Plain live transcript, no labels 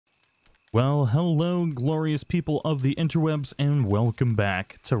Well, hello, glorious people of the interwebs, and welcome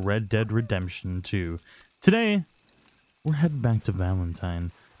back to Red Dead Redemption 2. Today, we're heading back to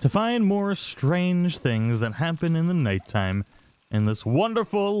Valentine to find more strange things that happen in the nighttime in this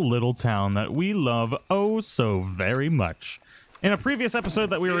wonderful little town that we love oh so very much. In a previous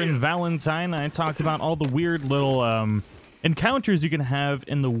episode that we were in Valentine, I talked about all the weird little encounters you can have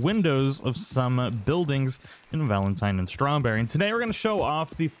in the windows of some buildings in Valentine and Strawberry. And today we're going to show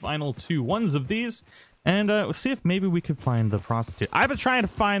off the final two ones of these and see if maybe we could find the prostitute. I've been trying to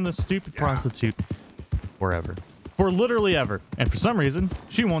find the stupid prostitute forever. For literally ever. And for some reason,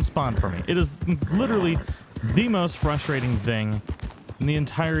 she won't spawn for me. It is literally the most frustrating thing in the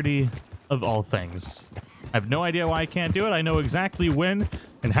entirety of all things. I have no idea why I can't do it. I know exactly when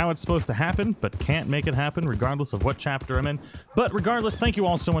and how it's supposed to happen, but can't make it happen regardless of what chapter I'm in. But regardless, thank you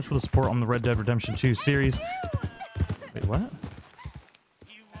all so much for the support on the Red Dead Redemption 2 series. Wait, what?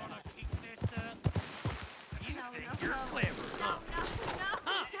 You wanna keep this up? You think you're clever, huh?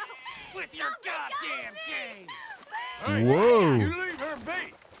 Huh? With your goddamn games! Hey, Whoa! you leave her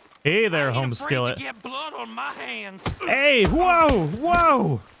be! Hey there, I ain't Home afraid Skillet. to get blood on my hands. Hey, whoa,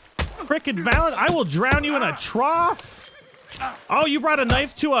 whoa! Frickin' Valent, I will drown you in a trough! Oh, you brought a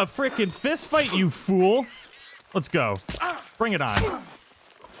knife to a frickin' fist fight, you fool! Let's go. Bring it on.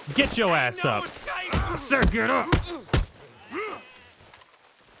 Get your ass up. Sir, get up!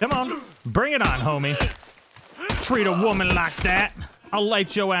 Come on. Bring it on, homie. Treat a woman like that. I'll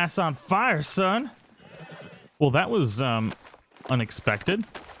light your ass on fire, son. Well, that was, unexpected.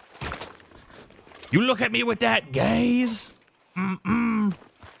 You look at me with that gaze?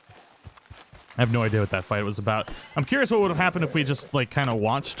 I have no idea what that fight was about. I'm curious what would have happened if we just, like, kind of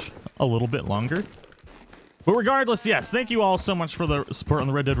watched a little bit longer. But regardless, yes, thank you all so much for the support on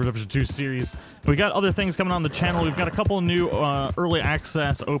the Red Dead Redemption 2 series. We got other things coming on the channel. We've got a couple of new early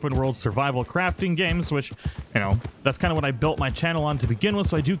access open world survival crafting games, which, you know, that's kind of what I built my channel on to begin with,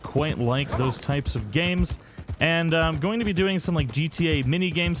 so I do quite like those types of games. And I'm going to be doing some, like, GTA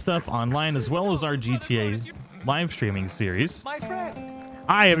mini-game stuff online, as well as our GTA live streaming series. My friend.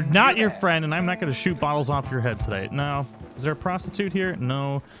 I am not your friend, and I'm not going to shoot bottles off your head today. No. Is there a prostitute here?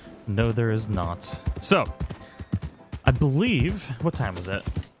 No. No, there is not. So, I believe... What time is it?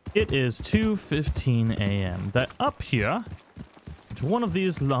 It is 2:15 a.m. That up here, to one of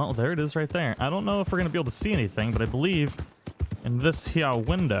these... Oh, there it is right there. I don't know if we're going to be able to see anything, but I believe in this here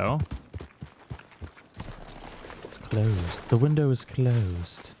window... It's closed. The window is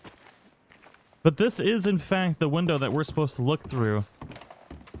closed. But this is, in fact, the window that we're supposed to look through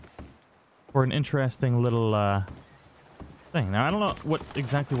for an interesting little thing. Now, I don't know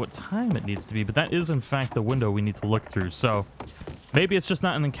exactly what time it needs to be, but that is, in fact, the window we need to look through. So maybe it's just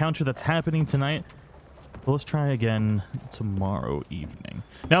not an encounter that's happening tonight. But let's try again tomorrow evening.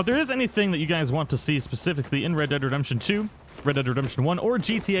 Now, if there is anything that you guys want to see specifically in Red Dead Redemption 2, Red Dead Redemption 1, or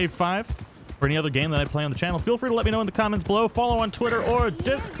GTA 5, or any other game that I play on the channel, feel free to let me know in the comments below. Follow on Twitter or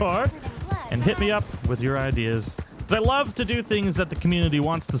Discord, and hit me up with your ideas. I love to do things that the community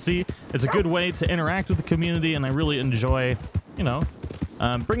wants to see. It's a good way to interact with the community, and I really enjoy, you know,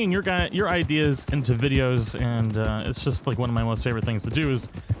 bringing your ideas into videos, and it's just like one of my most favorite things to do is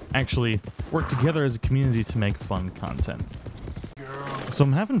actually work together as a community to make fun content. So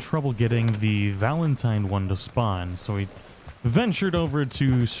I'm having trouble getting the Valentine one to spawn, so we ventured over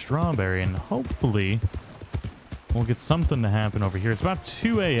to Strawberry, and hopefully we'll get something to happen over here. It's about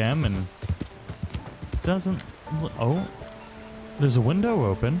 2 a.m. and it doesn't... Oh, there's a window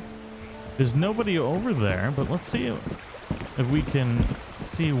open. There's nobody over there, but let's see if we can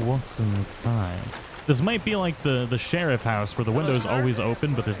see what's inside. This might be like the sheriff house where the window's always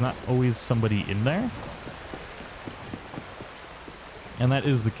open, but there's not always somebody in there. And that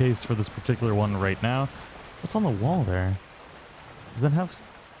is the case for this particular one right now. What's on the wall there? Does that have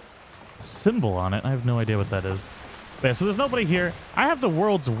a symbol on it? I have no idea what that is. Yeah, so there's nobody here. I have the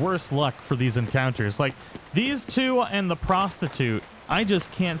world's worst luck for these encounters. Like, these two and the prostitute, I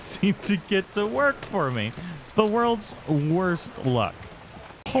just can't seem to get to work for me. The world's worst luck.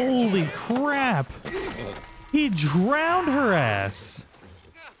 Holy crap! He drowned her ass!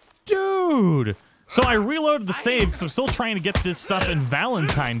 Dude! So I reloaded the save because I'm still trying to get this stuff in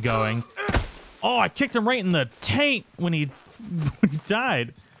Valentine going. Oh, I kicked him right in the taint when he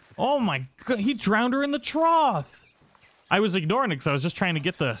died. Oh my god, he drowned her in the trough! I was ignoring it because I was just trying to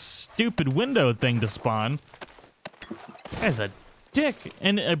get the stupid window thing to spawn. That's a dick.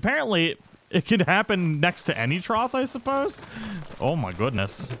 And apparently it could happen next to any trough, I suppose. Oh my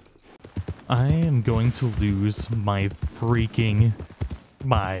goodness. I am going to lose my freaking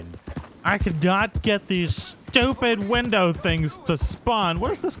mind. I could not get these stupid window things to spawn.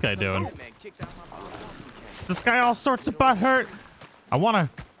 What is this guy doing? This guy all sorts of butt hurt. I wanna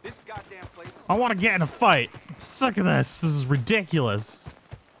get in a fight. I'm sick of this. This is ridiculous.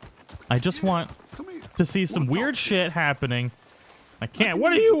 I just want to see some weird shit happening. I can't.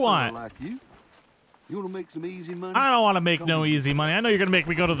 What do you want? You want to make some easy money? I don't want to make no easy money. I know you're going to make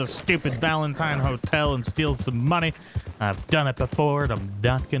me go to the stupid Valentine Hotel and steal some money. I've done it before, and I'm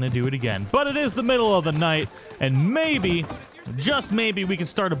not going to do it again. But it is the middle of the night, and maybe, just maybe, we can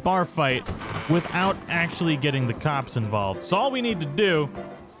start a bar fight without actually getting the cops involved. So all we need to do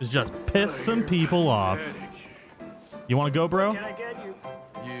is just piss some people off. You want to go, bro? Can I get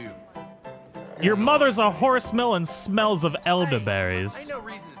you? Your mother's a horse mill and smells of elderberries. Ain't no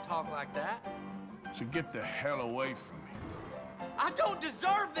reason to talk like that. So get the hell away from me. I don't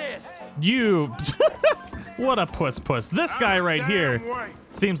deserve this! You... What a puss. This guy right here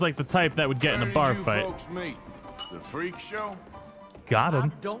seems like the type that would get in a bar fight. Folks meet? The freak show? Got him.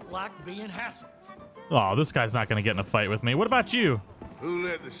 I don't like being hassled. Oh, this guy's not going to get in a fight with me. What about you? Who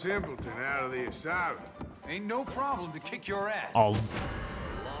let the simpleton out of the asylum? Ain't no problem to kick your ass. Oh.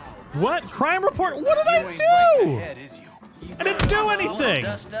 What? Crime report? What did I You ain't right in do? the head, is you? I didn't do anything.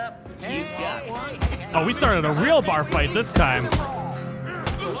 Dust up, you got one. Oh, we started a real bar fight this time.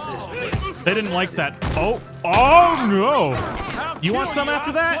 They didn't like that. Oh no! You want some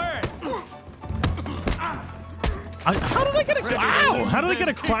after that? How did I get a? Ow! How did I get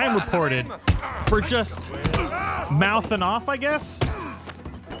a crime reported for just mouthing off? I guess.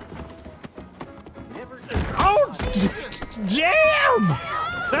 Oh, damn!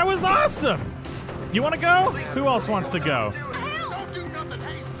 That was awesome. You want to go? Who else wants to go?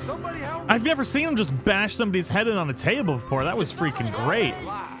 I've never seen him just bash somebody's head in on a table before. That was freaking great.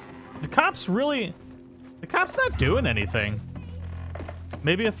 The cops not doing anything.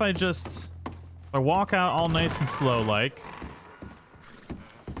 Maybe if I walk out all nice and slow like.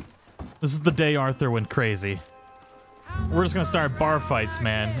 This is the day Arthur went crazy. We're just gonna start bar fights,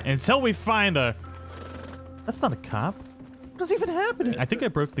 man. Until we find a... That's not a cop. What's even happening? I think I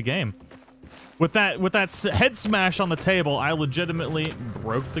broke the game. With that head smash on the table, I legitimately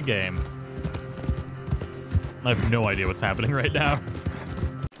broke the game. I have no idea what's happening right now.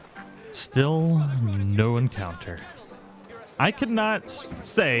 Still no encounter. I cannot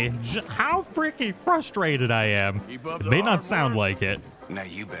say how freaking frustrated I am. It may not sound like it, Now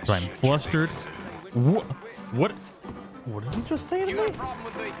you best. but I'm flustered. What did he just say to You me? got a problem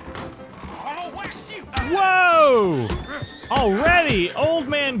with me? I'll wax you. Whoa! Already, old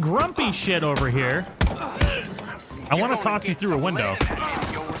man grumpy shit over here. I want to toss you through a window.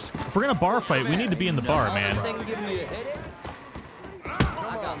 If we're gonna bar fight, we need to be in the bar, man.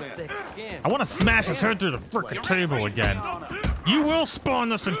 I want to smash his head through the frickin' table again. You will spawn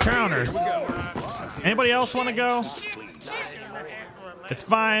this encounter. Anybody else want to go? It's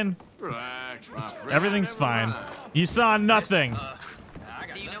fine. Relax, my friend. Everything's fine. You saw nothing.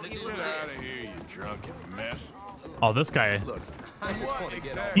 Get out of here, you drunken mess. Oh, this guy.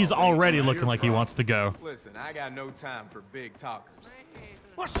 He's already looking like he wants to go. Listen, I got no time for big talkers.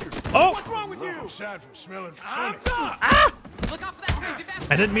 Oh! What's wrong with you? Aside from smelling funny. Ah!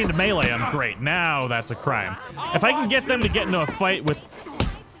 I didn't mean to melee him. Great. Now that's a crime. If I can get them to get into a fight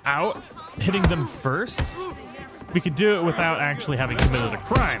without hitting them first, we could do it without actually having committed a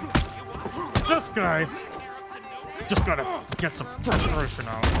crime. This guy just gotta get some frustration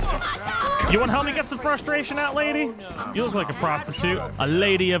out. You want to help me get some frustration out, lady? You look like a prostitute. A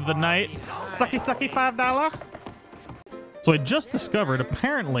lady of the night. Sucky, sucky, $5. So I just discovered,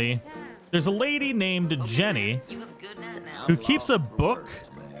 apparently, there's a lady named Jenny who keeps a book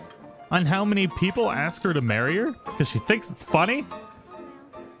on how many people ask her to marry her because she thinks it's funny.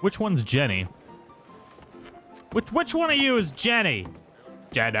 Which one's Jenny? Which one of you is Jenny?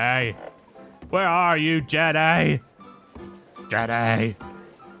 Jenny. Where are you, Jenny? Jenny.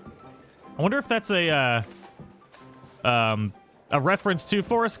 I wonder if that's a reference to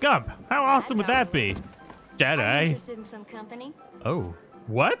Forrest Gump. How awesome would that be? Jenny. Interested in some company? Oh,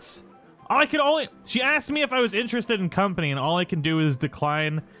 what? She asked me if I was interested in company, and all I can do is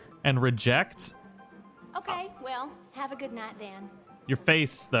decline and reject. Okay, well, have a good night then. Your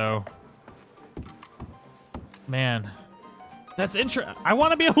face, though. Man. That's I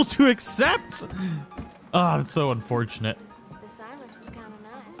want to be able to accept. Oh, that's so unfortunate. The silence is kind of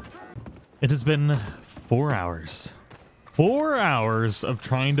nice. It has been 4 hours. 4 hours of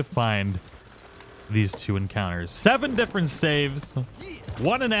trying to find these two encounters. 7 different saves.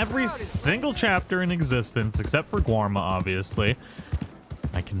 1 in every single chapter in existence, except for Guarma, obviously.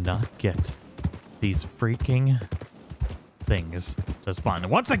 I cannot get these freaking things to spawn.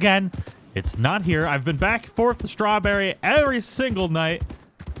 And once again, It's not here. I've been back and forth to Strawberry every single night.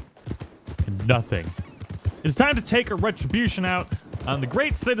 And nothing. It's time to take a retribution out on the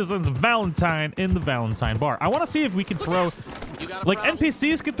great citizens of Valentine in the Valentine bar. I want to see if we can throw... Like,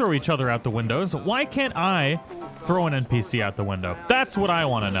 NPCs can throw each other out the windows. Why can't I throw an NPC out the window? That's what I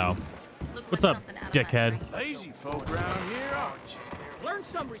want to know. What's up, dickhead? Lazy folk around here, aren't you? Learn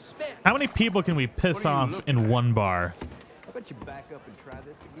some respect. How many people can we piss off in one bar? How about you back up and try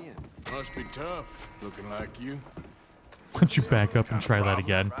this again? Must be tough, looking like you. Why don't you back up and try that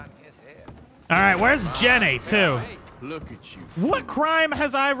again? All right, where's Jenny, too? Look at you. What crime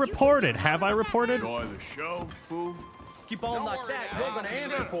has I reported? Have I reported? Enjoy the show, fool. Keep on like that, you're gonna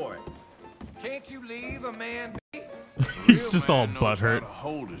answer for it. Can't you leave a man be? He's Real just all man knows how butthurt. to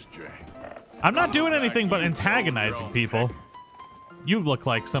hold his drink. I'm not doing anything but antagonizing people. You look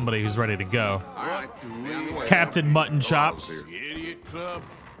like somebody who's ready to go. What do we Captain Mutton Chops. The Idiot Club?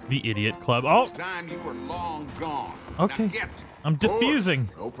 The Idiot Club. Oh, Time you were long gone. okay. Now get. I'm diffusing.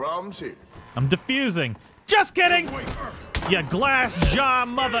 No problems here. I'm diffusing. Just kidding! You glass jaw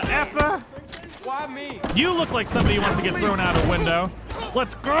mother effer! Why me? You look like somebody who wants to get thrown out a window.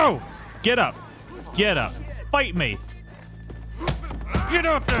 Let's go! Get up. Get up. Fight me. Get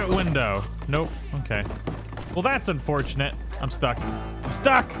out that window. Nope. Okay. Well, that's unfortunate. I'm stuck. I'm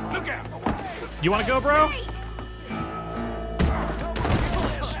stuck. Look out! You want to go, bro?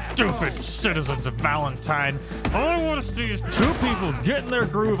 Stupid citizens of Valentine. All I want to see is two people getting their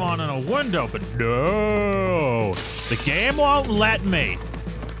groove on in a window, but no. The game won't let me.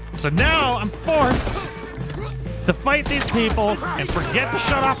 So now I'm forced to fight these people and forget to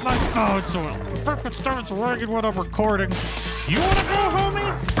shut off my phone so it starts ringing when I'm recording. You want to go,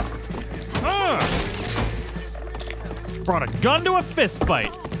 homie? Brought a gun to a fist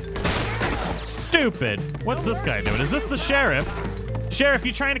fight. Stupid. What's this guy doing? Is this the sheriff? Sheriff,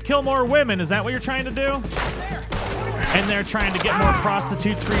 you trying to kill more women? Is that what you're trying to do? And they're trying to get more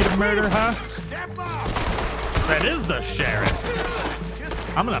prostitutes for you to murder, huh? That is the sheriff.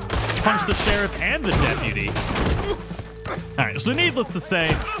 I'm gonna punch the sheriff and the deputy. Alright, so needless to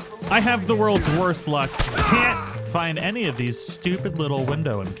say, I have the world's worst luck. Can't find any of these stupid little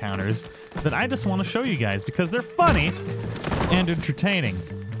window encounters that I just want to show you guys because they're funny and entertaining.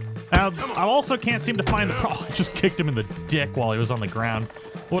 I also can't seem to find the... Oh, I just kicked him in the dick while he was on the ground.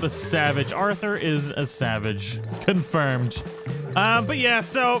 What a savage. Arthur is a savage. Confirmed. But yeah,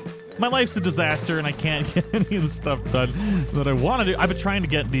 so my life's a disaster and I can't get any of the stuff done that I want to do. I've been trying to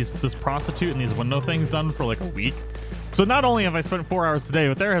get this prostitute and these window things done for like a week. So not only have I spent 4 hours today,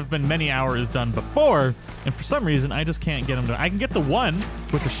 but there have been many hours done before, and for some reason, I just can't get them to... I can get the one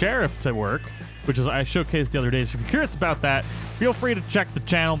with the sheriff to work, which is I showcased the other day. So if you're curious about that, feel free to check the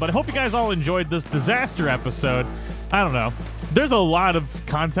channel. But I hope you guys all enjoyed this disaster episode. I don't know. There's a lot of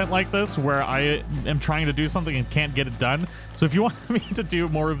content like this where I am trying to do something and can't get it done. So if you want me to do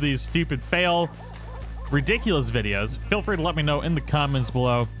more of these stupid fail, ridiculous videos, feel free to let me know in the comments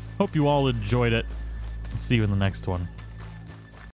below. Hope you all enjoyed it. See you in the next one.